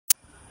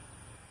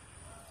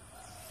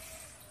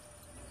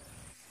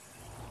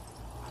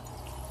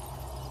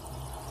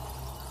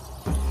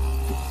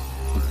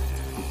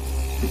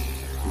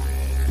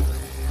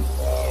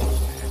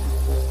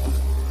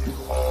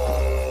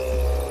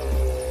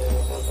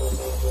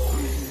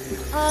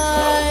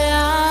I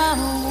am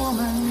a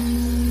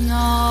woman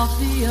of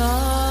the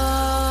earth.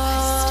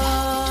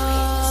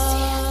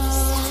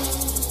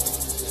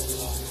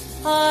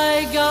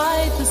 I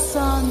guide the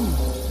sun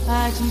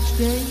at each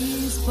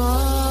day's birth.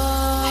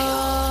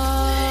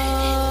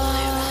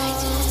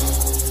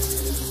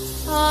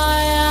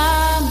 I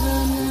am the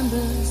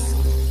nimbus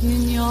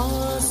in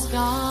your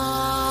sky.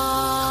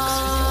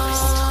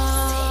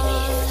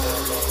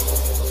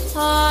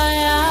 I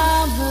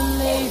am the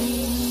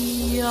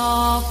lady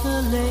of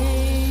the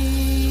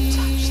lake.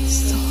 Touch the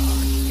soul,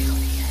 feel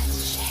the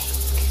earth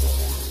shake.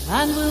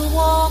 And we'll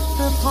walk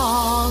the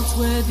paths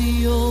where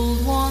the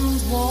old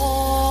ones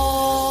walk.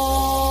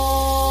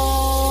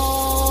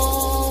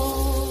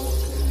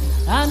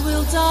 And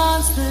we'll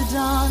dance the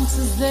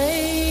dances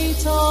they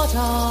taught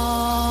us.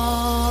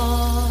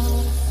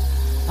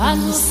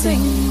 And we'll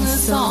sing the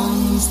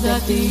songs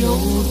that the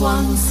old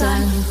ones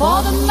sang.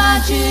 For the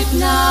magic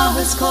now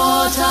has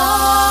caught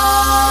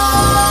us.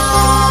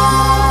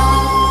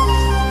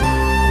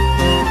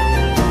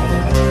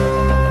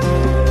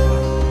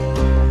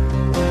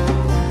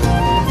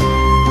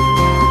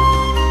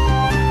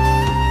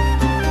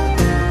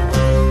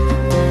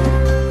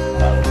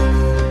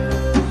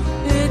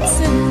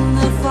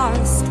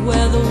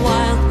 Where the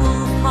wild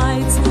wolf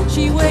hides,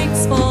 she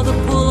waits for the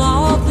pull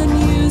of the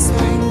new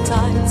spring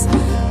tides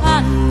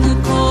and the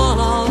call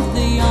of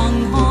the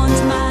young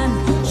horned man.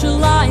 She'll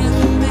lie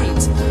and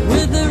mate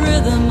with the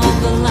rhythm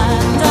of the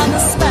land, and the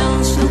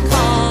spell she'll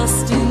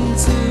cast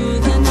into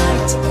the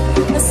night,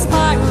 a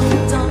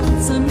spiral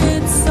dance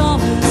amid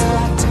summer's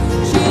light.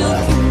 She'll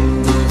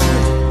kindle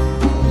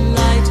wood,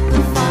 light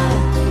the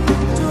fire,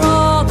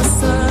 draw the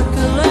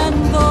circle,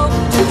 invoke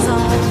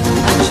desire,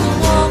 and she'll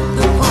walk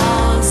the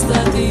paths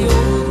that the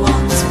old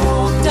ones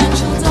walked, and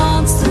she'll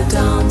dance the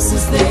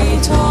dances they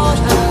taught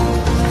her,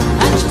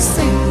 and she'll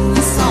sing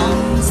the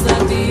songs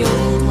that the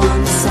old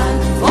ones sang.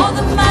 For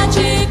the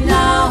magic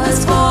now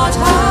has caught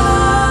her.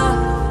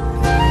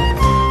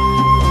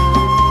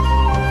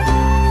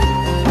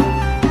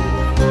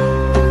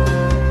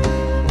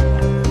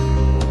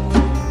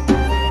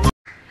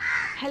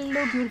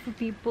 Hello beautiful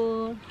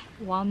people,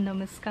 warm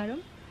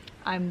namaskaram.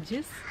 I'm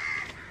Jis,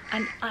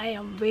 and I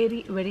am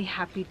very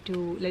happy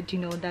to let you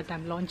know that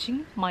I'm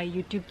launching my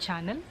YouTube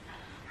channel,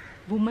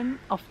 Woman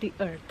of the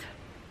Earth.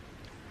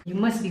 You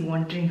must be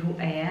wondering who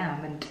I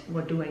am and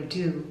what do I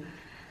do.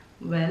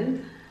 Well,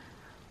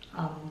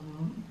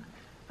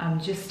 I'm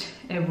just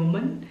a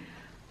woman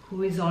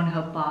who is on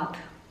her path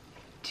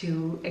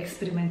to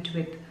experiment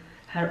with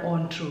her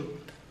own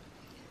truth.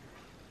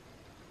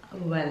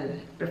 Well,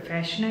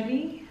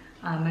 professionally,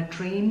 I'm a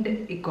trained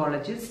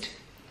ecologist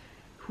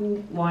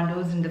who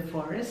wanders in the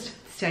forest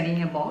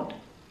studying about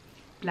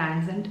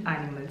plants and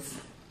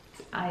animals.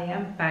 I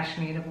am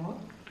passionate about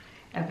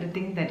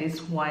everything that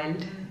is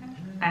wild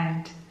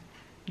and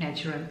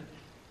natural.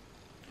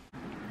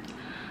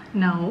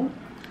 Now,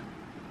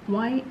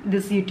 why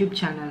this YouTube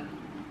channel?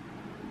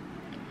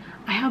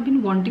 I have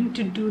been wanting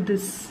to do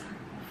this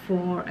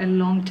for a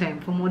long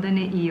time, for more than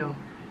a year.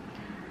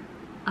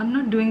 I'm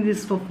not doing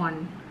this for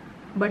fun,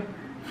 but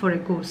for a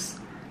cause.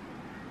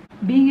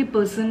 Being a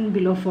person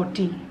below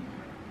 40,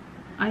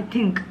 I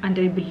think and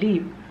I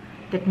believe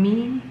that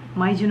me,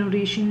 my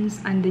generations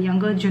and the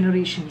younger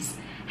generations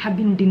have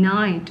been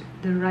denied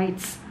the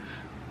rights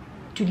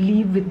to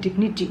live with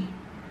dignity.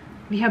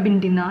 We have been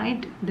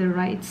denied the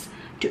rights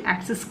to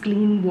access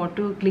clean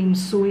water, clean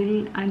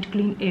soil and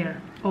clean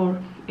air,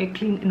 or a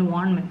clean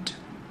environment.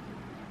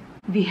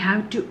 We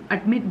have to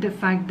admit the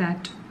fact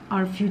that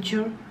our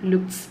future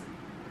looks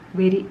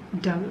very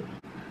dull.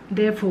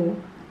 Therefore,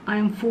 I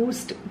am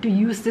forced to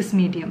use this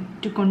medium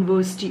to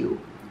converse to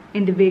you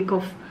in the wake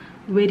of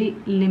very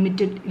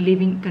limited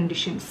living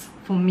conditions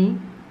for me,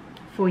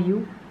 for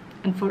you,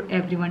 and for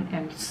everyone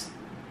else.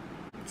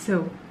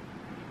 So,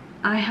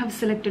 I have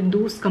selected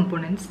those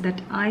components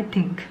that I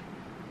think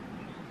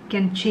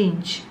can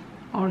change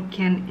or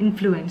can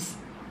influence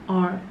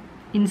or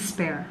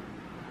inspire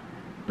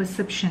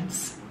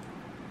perceptions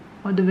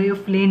or the way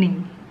of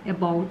learning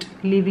about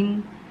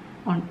living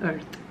on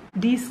Earth.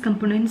 These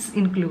components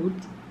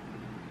include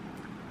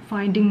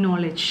finding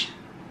knowledge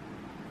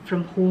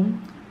from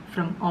home,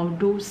 from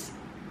outdoors,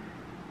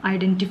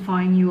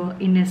 identifying your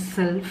inner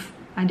self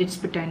and its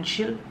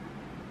potential,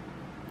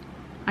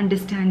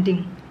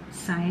 understanding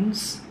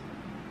science,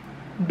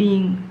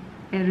 being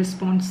a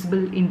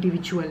responsible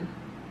individual,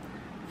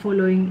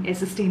 following a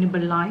sustainable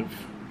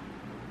life,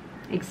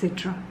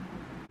 etc.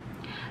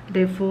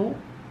 Therefore,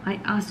 I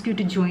ask you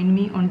to join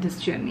me on this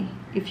journey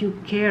if you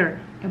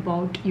care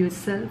about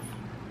yourself,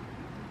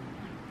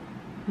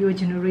 your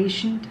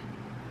generation,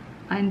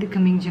 and the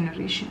coming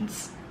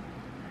generations.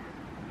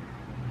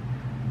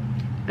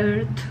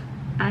 Earth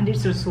and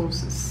its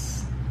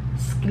resources,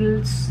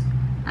 skills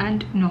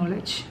and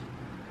knowledge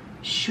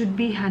should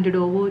be handed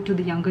over to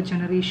the younger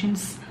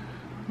generations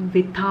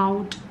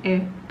without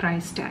a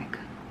price tag.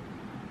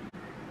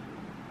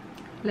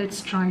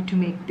 Let's try to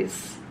make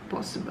this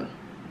possible.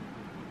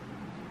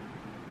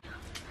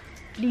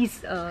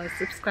 please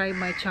subscribe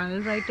my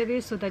channel right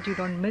away so that you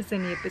don't miss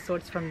any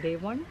episodes from day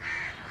one.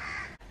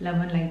 Love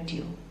and light to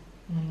you.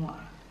 Mwah.